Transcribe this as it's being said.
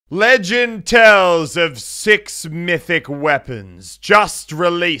Legend tells of 6 mythic weapons just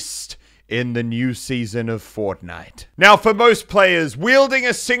released in the new season of Fortnite. Now, for most players, wielding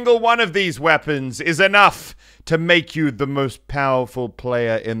a single one of these weapons is enough to make you the most powerful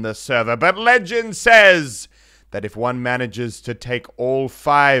player in the server. But Legend says that if one manages to take all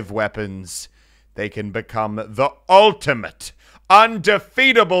 5 weapons, they can become the ultimate,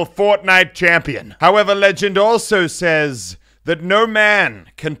 undefeatable Fortnite champion. However, Legend also says that no man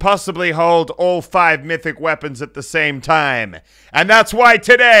can possibly hold all 5 mythic weapons at the same time. And that's why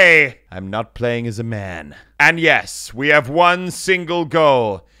today, I'm not playing as a man. And yes, we have one single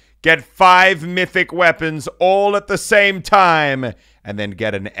goal. Get 5 mythic weapons all at the same time, and then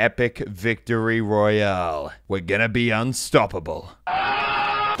get an epic victory royale. We're gonna be unstoppable.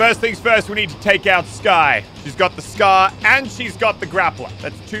 First things first, we need to take out Skye. She's got the Scar, and she's got the Grappler.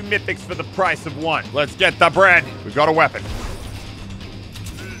 That's 2 mythics for the price of 1. Let's get the bread. We've got a weapon.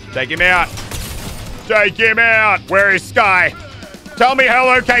 Take him out. Take him out. Where is Skye? Tell me her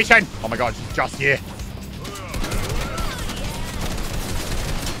location. Oh my god, she's just here.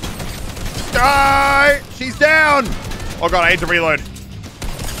 Skye! She's down. Oh god, I need to reload.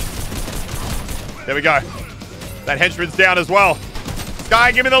 There we go. That henchman's down as well.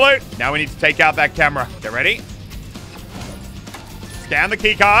 Skye, give me the loot. Now we need to take out that camera. Get ready. Scan the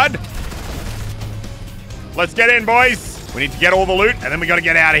key card. Let's get in, boys. We need to get all the loot, and then we gotta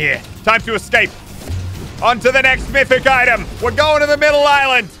get out of here. Time to escape. On to the next mythic item. We're going to the middle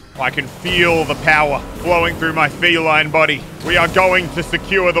island. I can feel the power flowing through my feline body. We are going to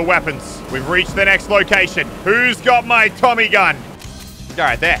secure the weapons. We've reached the next location. Who's got my Tommy gun? All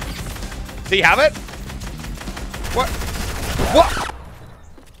right, there. Does he have it? What? What?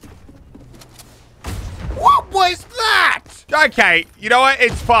 What was that? Okay, you know what?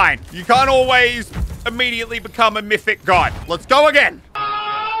 It's fine. You can't always immediately become a mythic god. Let's go again.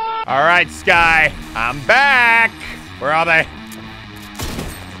 All right, Skye. I'm back. Where are they?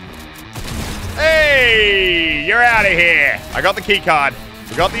 Hey, you're out of here. I got the key card.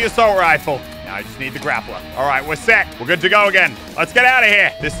 We got the assault rifle. Now I just need the grappler. All right, we're set. We're good to go again. Let's get out of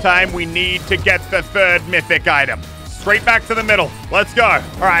here. This time we need to get the 3rd mythic item. Straight back to the middle. Let's go.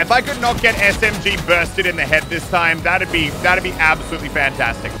 All right, if I could not get SMG bursted in the head this time, that'd be absolutely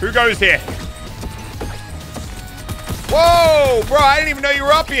fantastic. Who goes here? Whoa, bro, I didn't even know you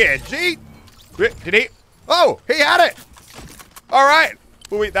were up here. Gee. Did he? Oh, he had it. All right.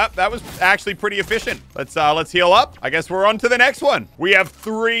 Well, wait, that was actually pretty efficient. Let's heal up. I guess we're on to the next one. We have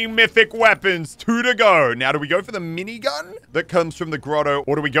 3 mythic weapons, 2 to go. Now, do we go for the minigun that comes from the grotto,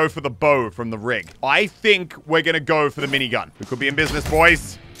 or do we go for the bow from the rig? I think we're gonna go for the minigun. We could be in business,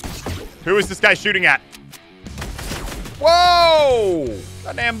 boys. Who is this guy shooting at? Whoa!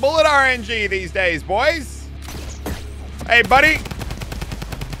 That damn bullet RNG these days, boys. Hey, buddy.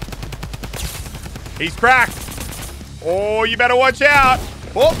 He's cracked. Oh, you better watch out.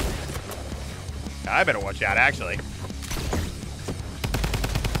 Oh. I better watch out, actually.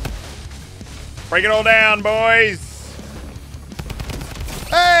 Break it all down, boys.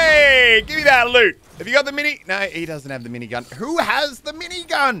 Hey, give me that loot. Have you got the mini? No, he doesn't have the minigun. Who has the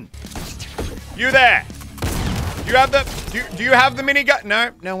minigun? You there. You have the... Do you have the minigun?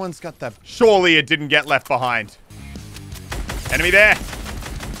 No, no one's got that. Surely it didn't get left behind. Enemy there.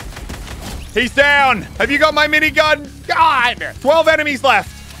 He's down. Have you got my minigun? God. 12 enemies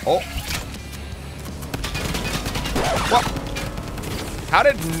left. Oh. What? How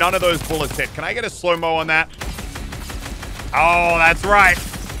did none of those bullets hit? Can I get a slow-mo on that? Oh, that's right.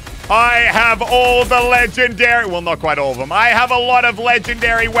 I have all the legendary... Well, not quite all of them. I have a lot of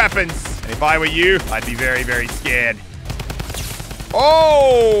legendary weapons. And if I were you, I'd be very, very scared.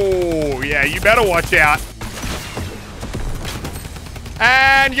 Oh, yeah, you better watch out.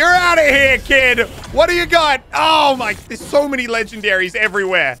 And you're out of here, kid. What do you got? Oh, my. There's so many legendaries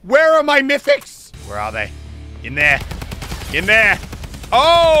everywhere. Where are my mythics? Where are they? In there. In there.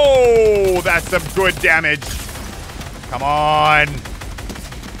 Oh, that's some good damage. Come on.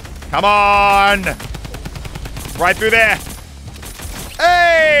 Come on. Right through there.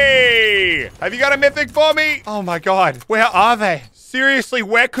 Hey! Have you got a mythic for me? Oh, my God. Where are they? Seriously,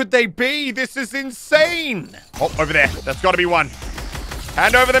 where could they be? This is insane. Oh, over there. That's got to be one.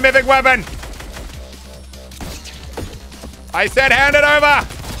 Hand over the mythic weapon. I said hand it over.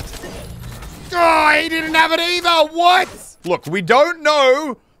 Oh, he didn't have it either. What? Look, we don't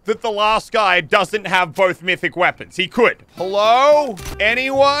know that the last guy doesn't have both mythic weapons. He could. Hello?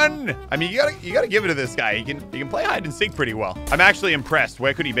 Anyone? I mean, you gotta give it to this guy. He can play hide and seek pretty well. I'm actually impressed.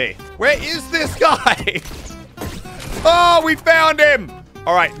 Where could he be? Where is this guy? Oh, we found him.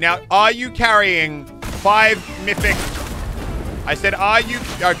 All right, now, are you carrying 5 mythic? I said, are you...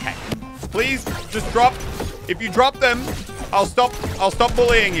 Okay. Please, just drop. If you drop them, I'll stop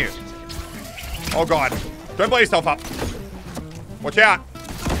bullying you. Oh, God. Don't blow yourself up. Watch out.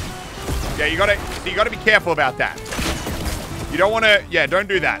 Yeah, you gotta be careful about that. You don't want to... Yeah, don't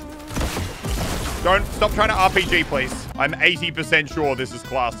do that. Stop trying to RPG, please. I'm 80% sure this is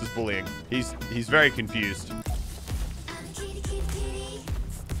classed as bullying. He's very confused.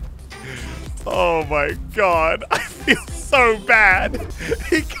 Oh my God. I feel so bad.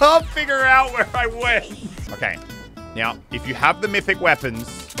 He can't figure out where I went. Okay. Now, if you have the mythic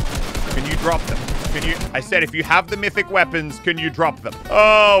weapons, can you drop them? I said, if you have the mythic weapons, can you drop them?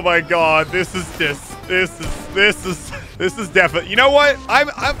 Oh my God. This is definitely... You know what?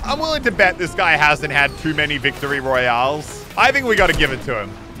 I'm willing to bet this guy hasn't had too many victory royales. I think we got to give it to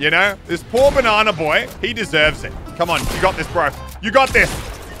him. You know? This poor banana boy, he deserves it. Come on. You got this, bro. You got this.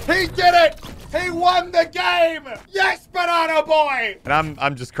 He did it. He won the game. Yes, banana boy. And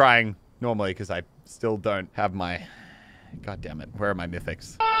I'm just crying normally because I still don't have my... God damn it. Where are my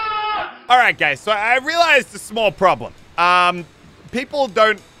mythics? All right, guys. So I realized a small problem. People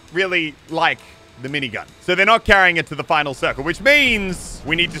don't really like the minigun. So they're not carrying it to the final circle, which means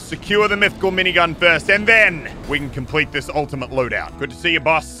we need to secure the mythical minigun first, and then we can complete this ultimate loadout. Good to see you,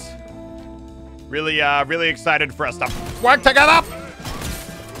 boss. Really excited for us to work together.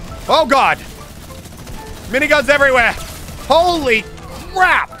 Oh, God. Miniguns everywhere. Holy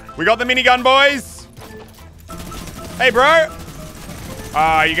crap. We got the minigun, boys. Hey, bro.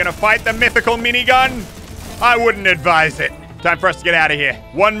 You gonna fight the mythical minigun? I wouldn't advise it. Time for us to get out of here.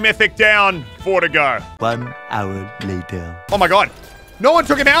 1 mythic down, 4 to go. 1 hour later. Oh my God. No one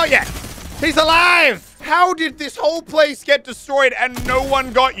took him out yet. He's alive. How did this whole place get destroyed and no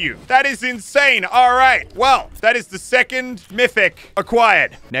one got you? That is insane. All right. Well, that is the 2nd mythic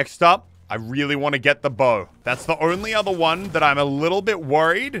acquired. Next up, I really want to get the bow. That's the only other one that I'm a little bit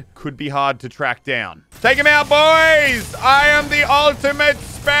worried could be hard to track down. Take him out, boys. I am the ultimate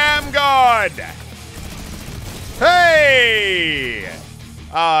spam god. Hey!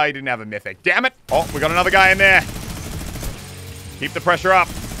 Oh, he didn't have a mythic. Damn it. Oh, we got another guy in there. Keep the pressure up.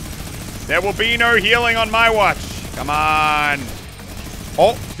 There will be no healing on my watch. Come on.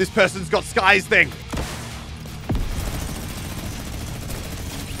 Oh, this person's got Sky's thing.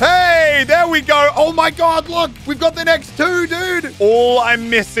 Hey, there we go. Oh my God, look. We've got the next 2, dude. All I'm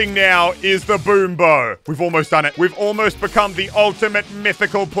missing now is the boom bow. We've almost done it. We've almost become the ultimate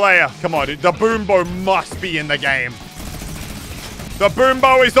mythical player. Come on, dude. The boom bow must be in the game. The boom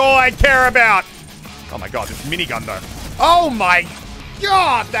bow is all I care about. Oh my God, this minigun though. Oh my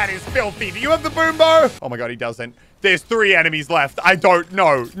God, that is filthy. Do you have the boom bow? Oh my God, he doesn't. There's 3 enemies left. I don't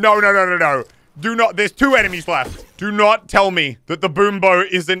know. No. Do not. There's 2 enemies left. Do not tell me that the boom bow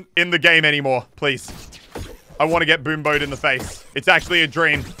isn't in the game anymore. Please. I want to get boom bowed in the face. It's actually a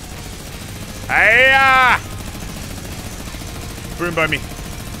dream. Hey-ya! Boom bow me.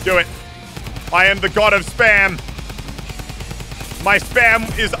 Do it. I am the god of spam. My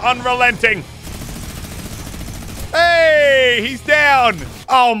spam is unrelenting. Hey, he's down.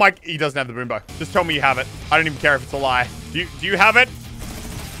 Oh my, he doesn't have the boom bow. Just tell me you have it. I don't even care if it's a lie. Do you have it?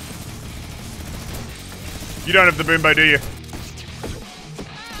 You don't have the boom bow, do you?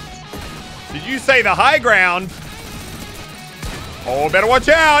 Did you say the high ground? Oh, better watch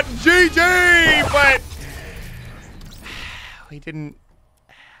out. GG, but we didn't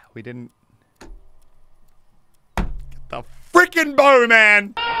get the freaking bow,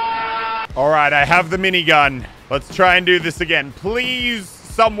 man. All right, I have the minigun. Let's try and do this again. Please,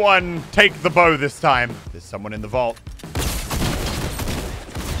 someone take the bow this time. There's someone in the vault.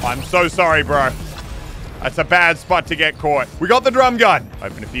 I'm so sorry, bro. That's a bad spot to get caught. We got the drum gun.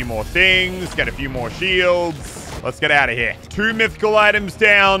 Open a few more things, get a few more shields. Let's get out of here. 2 mythical items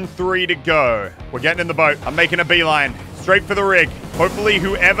down, 3 to go. We're getting in the boat. I'm making a beeline. Straight for the rig. Hopefully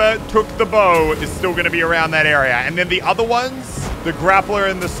whoever took the bow is still going to be around that area. And then the other ones, the grappler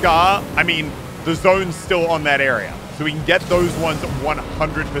and the scar, I mean, the zone's still on that area. So we can get those ones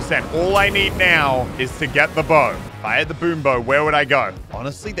 100%. All I need now is to get the bow. If I had the boom bow, where would I go?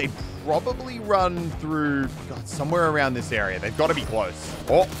 Honestly, they probably run through, God, somewhere around this area. They've got to be close.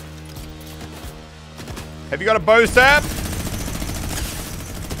 Oh. Have you got a bow, Sap?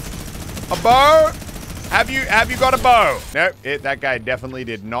 A bow? Have you got a bow? Nope, that guy definitely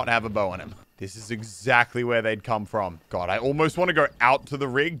did not have a bow on him. This is exactly where they'd come from. God, I almost want to go out to the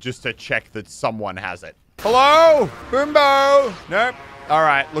rig just to check that someone has it. Hello? Boom bow? Nope. All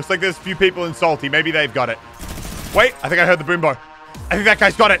right, looks like there's a few people in Salty. Maybe they've got it. Wait, I think I heard the boom bow. I think that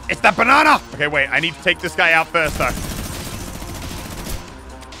guy's got it. It's that banana. Okay, wait. I need to take this guy out first, though.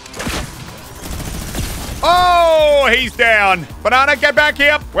 Oh, he's down. Banana, get back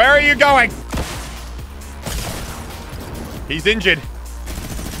here. Where are you going? He's injured.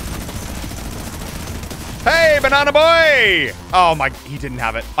 Hey, Banana Boy! Oh my, he didn't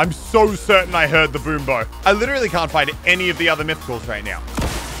have it. I'm so certain I heard the boom bow. I literally can't find any of the other mythicals right now.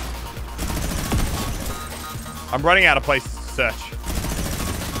 I'm running out of places to search.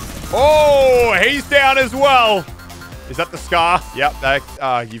 Oh, he's down as well. Is that the Scar? Yep,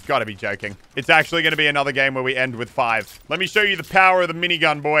 you've got to be joking. It's actually going to be another game where we end with 5. Let me show you the power of the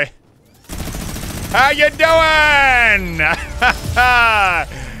minigun, boy. How you doing?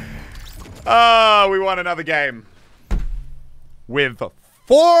 Oh, we won another game. With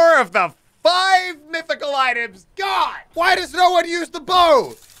 4 of the 5 mythical items. God! Why does no one use the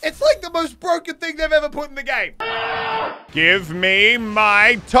bow? It's like the most broken thing they've ever put in the game. Give me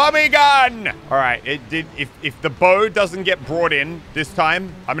my Tommy gun. All right, if the bow doesn't get brought in this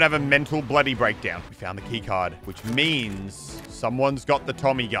time, I'm gonna have a mental bloody breakdown. We found the key card, which means someone's got the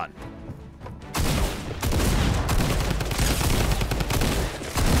Tommy gun.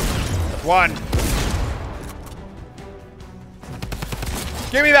 One.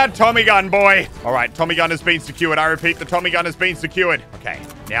 Give me that Tommy gun, boy. All right, Tommy gun has been secured. I repeat, the Tommy gun has been secured. Okay,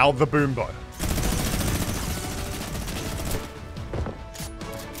 now the boom bow.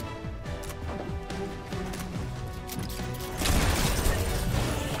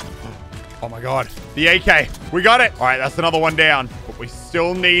 Oh my God, the AK. We got it. All right, that's another one down, but we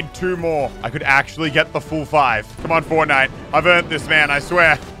still need 2 more. I could actually get the full 5. Come on, Fortnite. I've earned this, man, I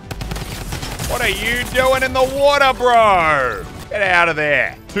swear. What are you doing in the water, bro? Get out of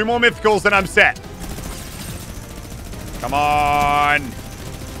there. 2 more mythicals and I'm set. Come on.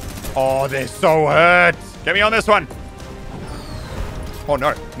 Oh, they're so hurt. Get me on this one. Oh,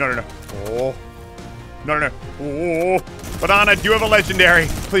 no. No, no, no. Oh. No, no, no. Oh. Banana, do you have a legendary?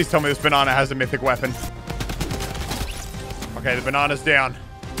 Please tell me this banana has a mythic weapon. Okay, the banana's down.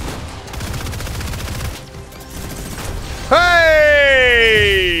 Hey!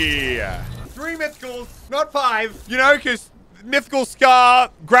 3 mythicals, not 5. You know, because mythical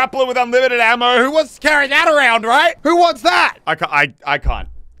Scar, grappler with unlimited ammo. Who wants to carry that around, right? Who wants that? I can't.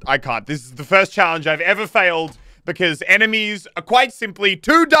 This is the first challenge I've ever failed because enemies are quite simply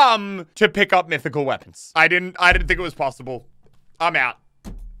too dumb to pick up mythical weapons. I didn't think it was possible. I'm out.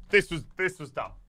 This was dumb.